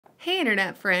Hey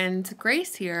internet friends,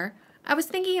 Grace here. I was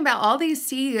thinking about all these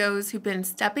CEOs who've been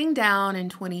stepping down in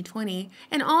 2020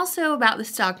 and also about the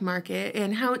stock market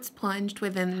and how it's plunged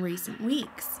within recent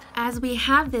weeks. As we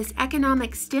have this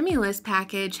economic stimulus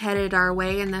package headed our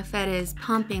way and the Fed is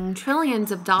pumping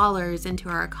trillions of dollars into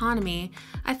our economy,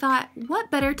 I thought,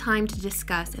 what better time to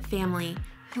discuss a family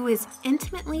who is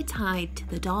intimately tied to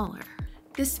the dollar?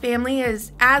 This family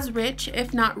is as rich,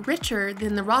 if not richer,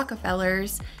 than the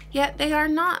Rockefellers, yet they are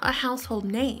not a household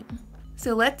name.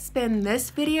 So let's spend this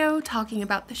video talking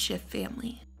about the Schiff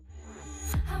family.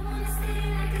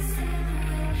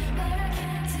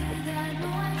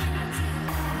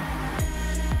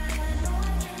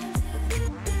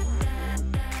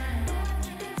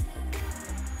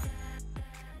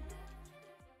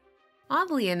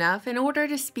 Oddly enough, in order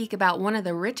to speak about one of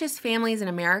the richest families in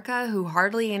America who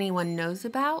hardly anyone knows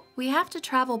about, we have to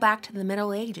travel back to the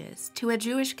Middle Ages, to a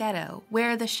Jewish ghetto,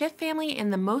 where the Schiff family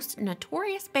and the most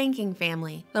notorious banking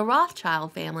family, the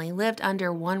Rothschild family, lived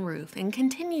under one roof and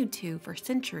continued to for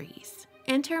centuries,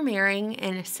 intermarrying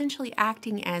and essentially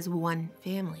acting as one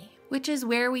family. Which is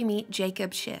where we meet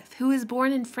Jacob Schiff, who was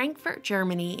born in Frankfurt,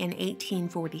 Germany in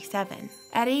 1847.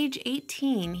 At age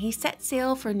 18, he set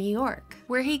sail for New York,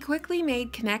 where he quickly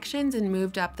made connections and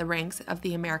moved up the ranks of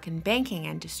the American banking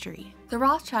industry. The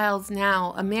Rothschild's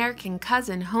now American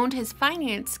cousin honed his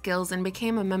finance skills and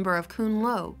became a member of Kuhn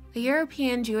Loeb, a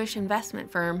European Jewish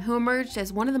investment firm who emerged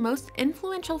as one of the most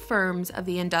influential firms of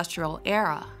the industrial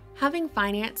era. Having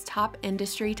financed top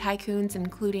industry tycoons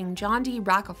including John D.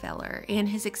 Rockefeller and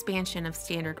his expansion of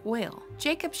Standard Oil,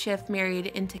 Jacob Schiff married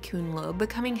into Kuhn Loeb,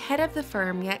 becoming head of the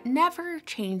firm yet never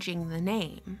changing the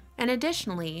name. And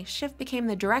additionally, Schiff became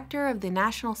the director of the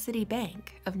National City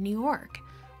Bank of New York,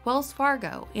 Wells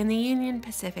Fargo, and the Union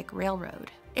Pacific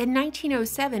Railroad. In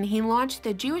 1907, he launched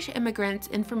the Jewish Immigrants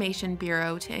Information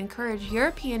Bureau to encourage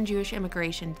European Jewish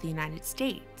immigration to the United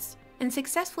States, and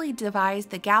successfully devised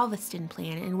the Galveston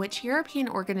Plan, in which European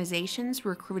organizations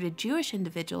recruited Jewish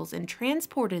individuals and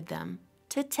transported them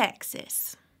to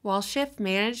Texas. While Schiff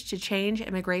managed to change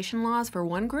immigration laws for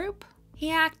one group,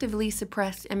 he actively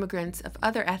suppressed immigrants of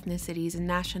other ethnicities and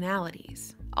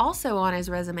nationalities. Also on his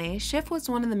resume, Schiff was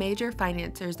one of the major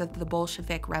financiers of the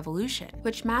Bolshevik Revolution,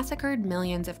 which massacred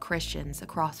millions of Christians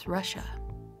across Russia.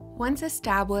 Once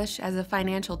established as a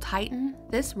financial titan,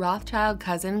 this Rothschild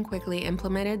cousin quickly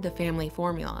implemented the family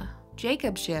formula.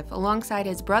 Jacob Schiff, alongside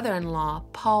his brother-in-law,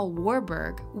 Paul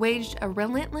Warburg, waged a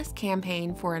relentless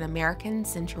campaign for an American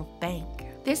central bank.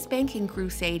 This banking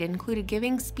crusade included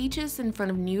giving speeches in front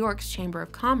of New York's Chamber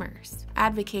of Commerce,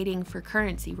 advocating for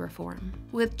currency reform,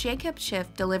 with Jacob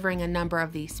Schiff delivering a number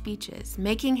of these speeches,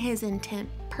 making his intent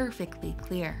perfectly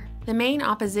clear. The main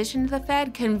opposition to the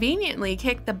Fed conveniently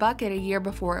kicked the bucket a year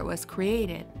before it was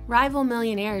created. Rival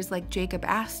millionaires like Jacob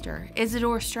Astor,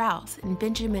 Isidor Straus, and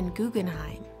Benjamin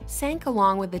Guggenheim sank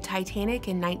along with the Titanic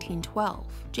in 1912.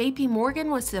 JP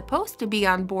Morgan was supposed to be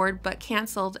on board but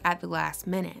canceled at the last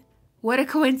minute. What a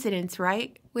coincidence,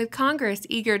 right? With Congress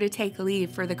eager to take leave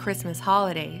for the Christmas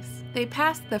holidays, they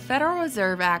passed the Federal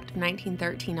Reserve Act of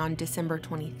 1913 on December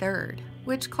 23rd,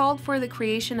 which called for the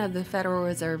creation of the Federal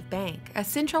Reserve Bank, a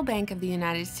central bank of the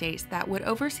United States that would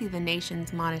oversee the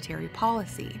nation's monetary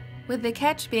policy. With the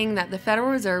catch being that the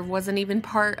Federal Reserve wasn't even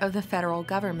part of the federal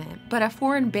government, but a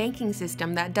foreign banking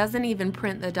system that doesn't even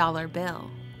print the dollar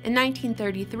bill. In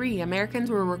 1933, Americans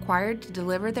were required to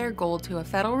deliver their gold to a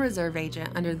Federal Reserve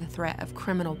agent under the threat of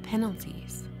criminal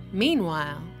penalties.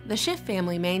 Meanwhile, the Schiff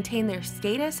family maintained their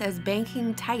status as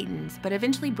banking titans, but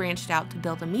eventually branched out to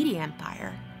build a media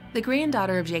empire. The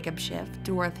granddaughter of Jacob Schiff,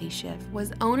 Dorothy Schiff,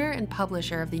 was owner and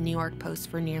publisher of the New York Post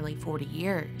for nearly 40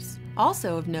 years.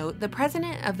 Also of note, the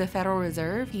president of the Federal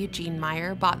Reserve, Eugene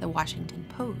Meyer, bought the Washington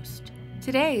Post.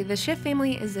 Today, the Schiff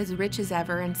family is as rich as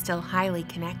ever and still highly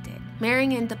connected,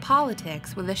 marrying into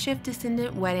politics with a Schiff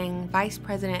descendant wedding Vice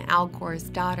President Al Gore's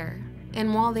daughter.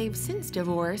 And while they've since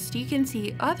divorced, you can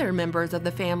see other members of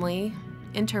the family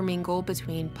intermingle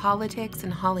between politics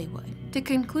and Hollywood. To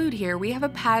conclude here, we have a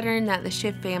pattern that the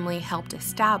Schiff family helped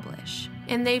establish,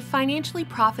 and they've financially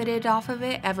profited off of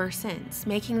it ever since,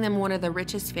 making them one of the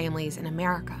richest families in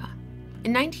America.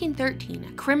 In 1913,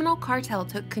 a criminal cartel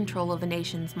took control of the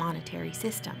nation's monetary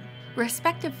system.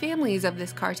 Respective families of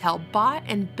this cartel bought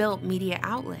and built media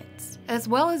outlets, as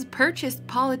well as purchased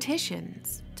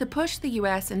politicians to push the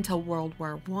US into World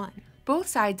War I. Both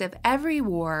sides of every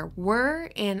war were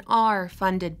and are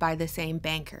funded by the same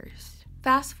bankers.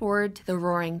 Fast forward to the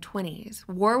Roaring 20s.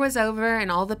 War was over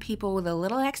and all the people with a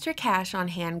little extra cash on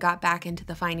hand got back into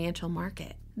the financial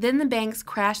market. Then the banks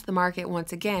crashed the market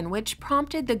once again, which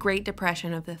prompted the Great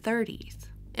Depression of the 30s.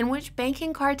 in which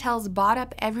banking cartels bought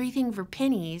up everything for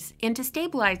pennies and to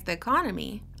stabilize the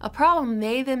economy, a problem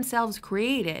they themselves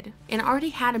created and already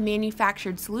had a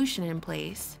manufactured solution in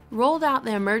place, rolled out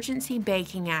the Emergency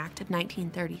Banking Act of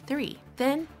 1933.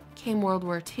 Then came World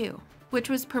War II, which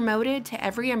was promoted to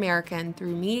every American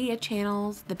through media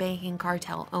channels the banking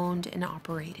cartel owned and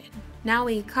operated. Now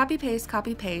we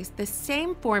copy-paste the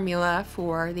same formula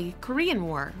for the Korean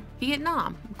War,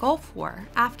 Vietnam, Gulf War,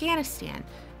 Afghanistan,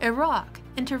 Iraq,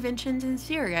 interventions in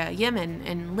Syria, Yemen,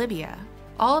 and Libya.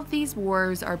 All of these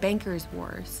wars are bankers'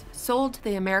 wars, sold to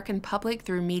the American public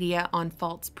through media on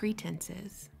false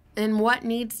pretenses. And what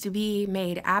needs to be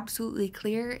made absolutely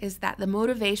clear is that the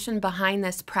motivation behind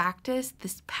this practice,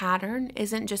 this pattern,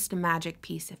 isn't just a magic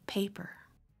piece of paper.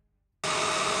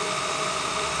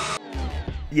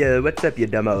 Yo, what's up you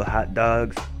dumb old hot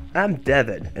dogs? I'm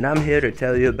Devin, and I'm here to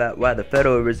tell you about why the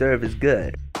Federal Reserve is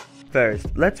good.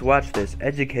 First, let's watch this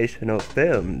educational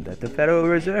film that the Federal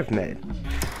Reserve made.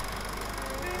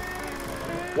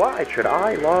 Why should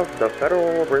I love the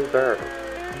Federal Reserve?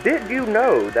 Did you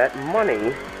know that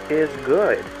money is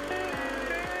good?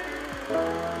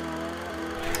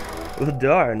 Well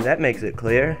darn, that makes it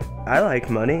clear. I like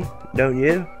money, don't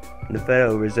you? The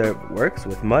Federal Reserve works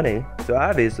with money, so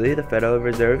obviously the Federal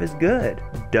Reserve is good,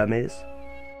 dummies.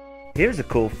 Here's a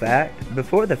cool fact.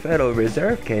 Before the Federal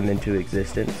Reserve came into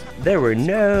existence, there were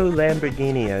no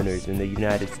Lamborghini owners in the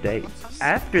United States.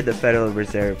 After the Federal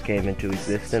Reserve came into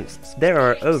existence, there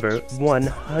are over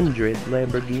 100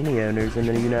 Lamborghini owners in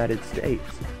the United States.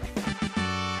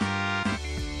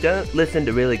 Don't listen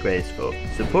to Really Graceful.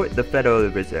 Support the Federal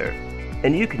Reserve.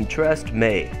 And you can trust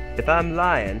me. If I'm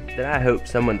lying, then I hope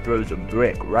someone throws a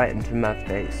brick right into my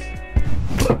face.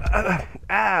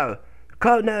 Ow!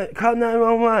 Call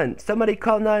 911! Somebody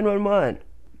call 911!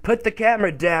 Put the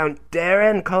camera down,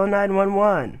 Darren! Call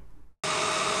 911!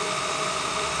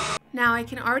 Now, I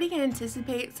can already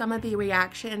anticipate some of the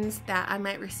reactions that I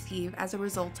might receive as a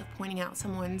result of pointing out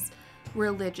someone's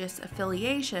religious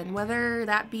affiliation, whether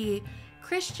that be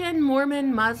Christian,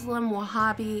 Mormon, Muslim,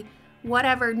 Wahhabi,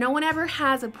 whatever. No one ever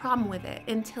has a problem with it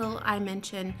until I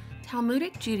mention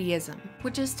Talmudic Judaism,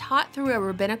 which is taught through a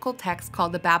rabbinical text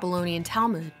called the Babylonian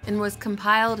Talmud and was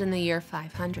compiled in the year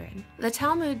 500. The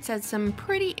Talmud said some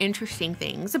pretty interesting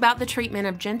things about the treatment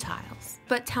of Gentiles,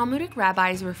 but Talmudic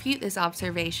rabbis refute this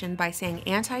observation by saying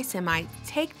anti-Semites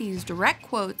take these direct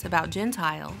quotes about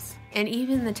Gentiles and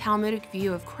even the Talmudic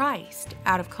view of Christ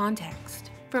out of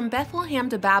context. From Bethlehem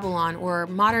to Babylon, or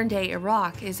modern-day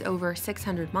Iraq, is over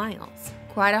 600 miles,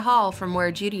 quite a haul from where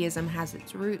Judaism has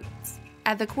its roots.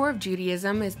 At the core of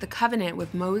Judaism is the covenant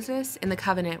with Moses and the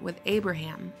covenant with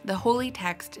Abraham. The holy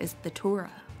text is the Torah.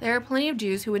 There are plenty of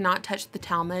Jews who would not touch the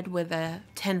Talmud with a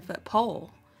 10-foot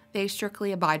pole. They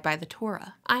strictly abide by the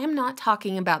Torah. I am not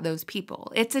talking about those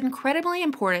people. It's incredibly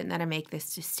important that I make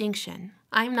this distinction.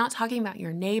 I am not talking about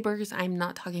your neighbors. I am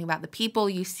not talking about the people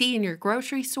you see in your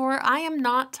grocery store. I am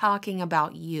not talking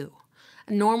about you,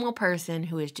 a normal person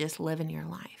who is just living your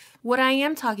life. What I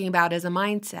am talking about is a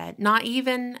mindset, not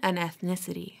even an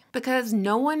ethnicity, because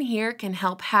no one here can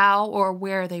help how or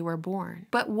where they were born.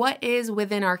 But what is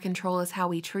within our control is how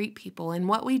we treat people and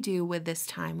what we do with this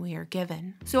time we are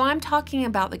given. So I'm talking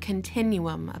about the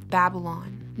continuum of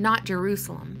Babylon, not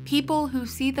Jerusalem. People who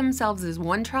see themselves as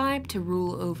one tribe to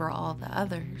rule over all the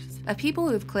others. Of people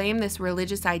who've claimed this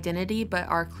religious identity but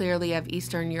are clearly of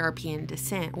Eastern European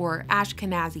descent or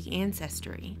Ashkenazi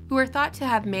ancestry, who are thought to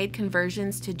have made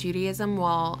conversions to Judaism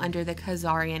while under the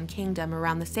Khazarian kingdom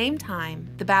around the same time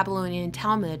the Babylonian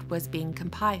Talmud was being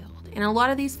compiled. And a lot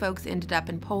of these folks ended up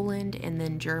in Poland and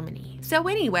then Germany. So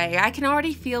anyway, I can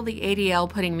already feel the ADL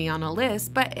putting me on a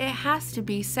list, but it has to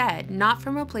be said, not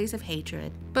from a place of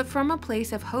hatred, but from a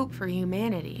place of hope for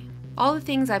humanity. All the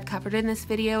things I've covered in this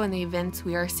video and the events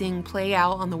we are seeing play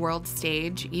out on the world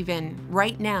stage, even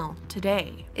right now,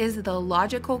 today, is the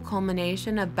logical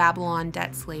culmination of Babylon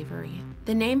debt slavery.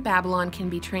 The name Babylon can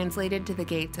be translated to the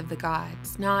gates of the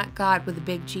gods, not God with a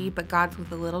big G, but gods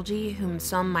with a little g, whom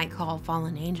some might call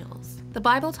fallen angels. The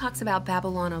Bible talks about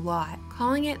Babylon a lot,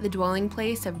 calling it the dwelling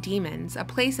place of demons, a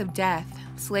place of death,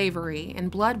 slavery, and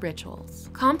blood rituals.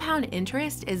 Compound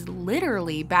interest is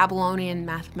literally Babylonian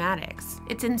mathematics.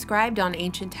 It's inscribed on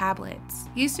ancient tablets.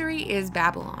 Usury is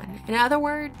Babylon. In other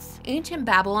words, ancient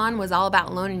Babylon was all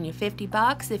about loaning you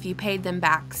 $50 if you paid them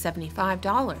back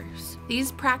 $75.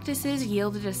 These practices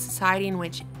yielded a society in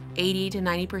which 80 to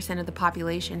 90% of the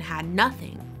population had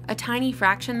nothing. A tiny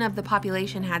fraction of the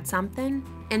population had something,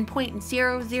 and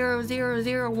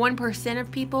 0.00001%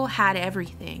 of people had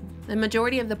everything. The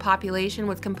majority of the population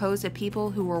was composed of people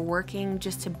who were working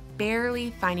just to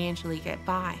barely financially get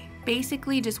by.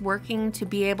 basically just working to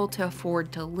be able to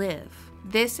afford to live.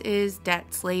 This is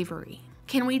debt slavery.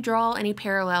 Can we draw any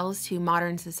parallels to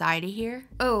modern society here?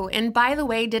 Oh, and by the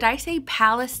way, did I say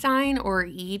Palestine or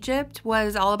Egypt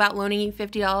was all about loaning you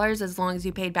 $50 as long as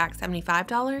you paid back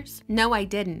 $75? No, I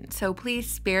didn't, so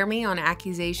please spare me on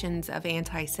accusations of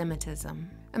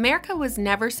anti-Semitism. America was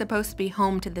never supposed to be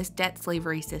home to this debt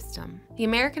slavery system. The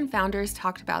American founders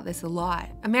talked about this a lot.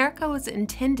 America was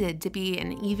intended to be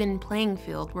an even playing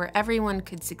field where everyone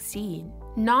could succeed,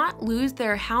 not lose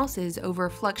their houses over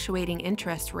fluctuating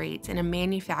interest rates in a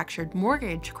manufactured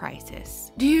mortgage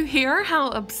crisis. Do you hear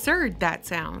how absurd that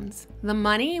sounds? The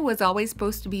money was always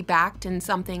supposed to be backed in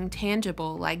something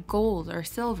tangible like gold or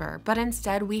silver, but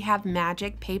instead we have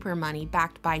magic paper money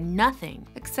backed by nothing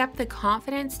except the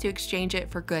confidence to exchange it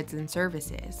for goods and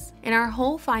services. And our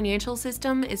whole financial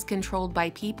system is controlled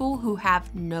by people who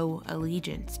have no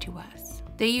allegiance to us.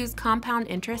 They use compound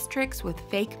interest tricks with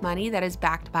fake money that is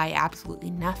backed by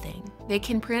absolutely nothing. They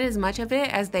can print as much of it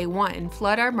as they want and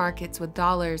flood our markets with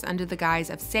dollars under the guise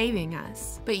of saving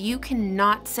us. But you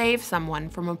cannot save someone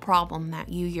from a problem that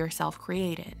you yourself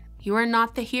created. You are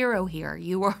not the hero here,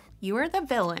 you are the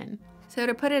villain. So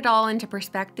to put it all into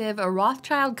perspective, a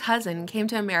Rothschild cousin came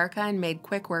to America and made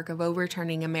quick work of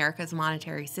overturning America's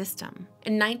monetary system.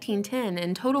 In 1910,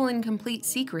 in total and complete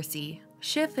secrecy,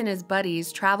 Schiff and his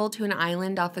buddies traveled to an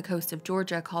island off the coast of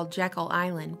Georgia called Jekyll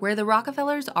Island, where the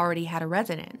Rockefellers already had a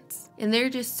residence. And there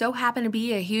just so happened to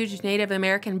be a huge Native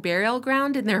American burial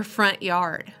ground in their front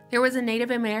yard. There was a Native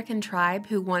American tribe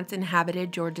who once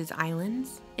inhabited Georgia's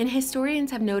islands, and historians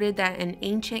have noted that an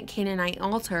ancient Canaanite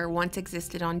altar once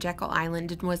existed on Jekyll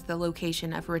Island and was the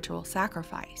location of ritual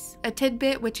sacrifice. A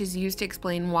tidbit which is used to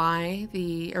explain why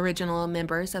the original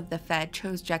members of the Fed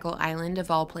chose Jekyll Island of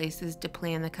all places to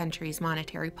plan the country's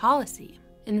monetary policy.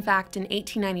 In fact, in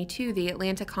 1892, the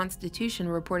Atlanta Constitution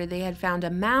reported they had found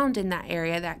a mound in that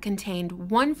area that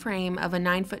contained one frame of a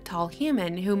 9-foot-tall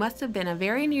human who must have been a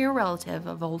very near relative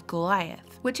of old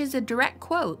Goliath, which is a direct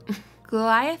quote.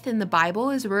 Goliath in the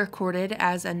Bible is recorded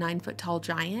as a 9-foot-tall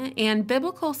giant, and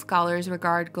biblical scholars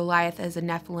regard Goliath as a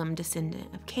Nephilim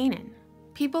descendant of Canaan.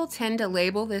 People tend to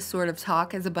label this sort of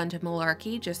talk as a bunch of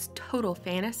malarkey, just total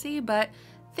fantasy, but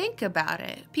think about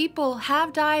it. People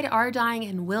have died, are dying,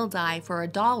 and will die for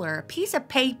 $1, a piece of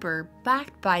paper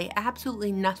backed by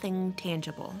absolutely nothing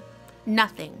tangible.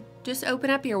 Nothing. Just open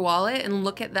up your wallet and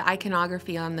look at the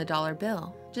iconography on the dollar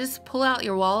bill. Just pull out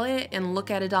your wallet and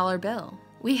look at a dollar bill.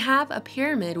 We have a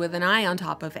pyramid with an eye on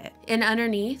top of it, and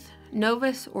underneath,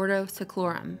 Novus Ordo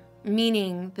Seclorum,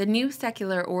 meaning the new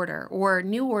secular order, or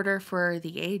new order for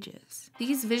the ages.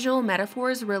 These visual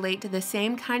metaphors relate to the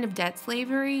same kind of debt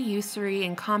slavery, usury,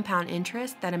 and compound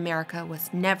interest that America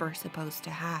was never supposed to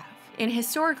have. And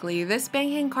historically, this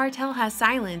banking cartel has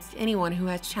silenced anyone who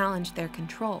has challenged their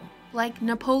control. Like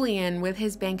Napoleon with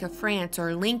his Bank of France,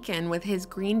 or Lincoln with his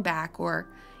greenback, or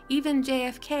even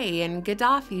JFK and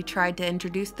Gaddafi tried to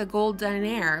introduce the gold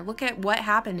diner. Look at what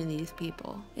happened to these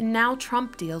people. And now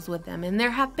Trump deals with them, and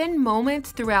there have been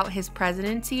moments throughout his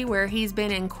presidency where he's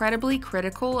been incredibly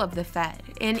critical of the Fed.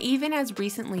 And even as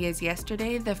recently as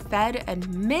yesterday, the Fed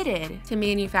admitted to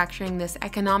manufacturing this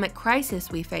economic crisis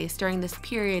we face during this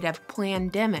period of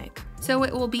pandemic. So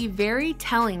it will be very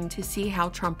telling to see how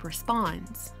Trump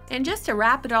responds. And just to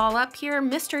wrap it all up here,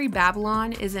 Mystery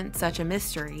Babylon isn't such a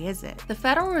mystery, is it? The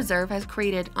Federal Reserve has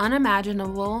created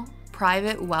unimaginable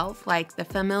private wealth like the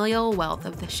familial wealth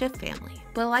of the Schiff family.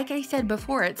 But like I said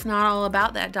before, it's not all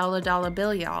about that dollar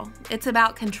bill, y'all. It's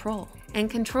about control. And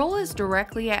control is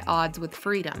directly at odds with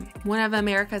freedom, one of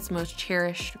America's most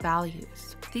cherished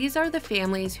values. These are the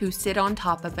families who sit on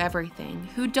top of everything,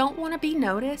 who don't want to be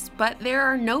noticed, but there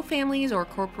are no families or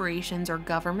corporations or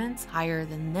governments higher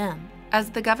than them, as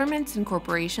the governments and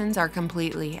corporations are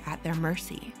completely at their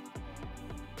mercy.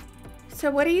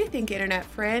 So what do you think, internet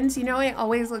friends? You know, I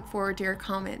always look forward to your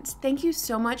comments. Thank you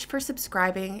so much for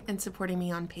subscribing and supporting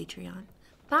me on Patreon.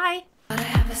 Bye! But I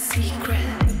have a secret.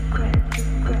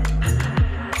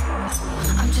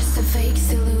 I'm just a fake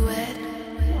silhouette,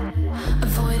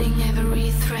 avoiding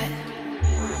every threat.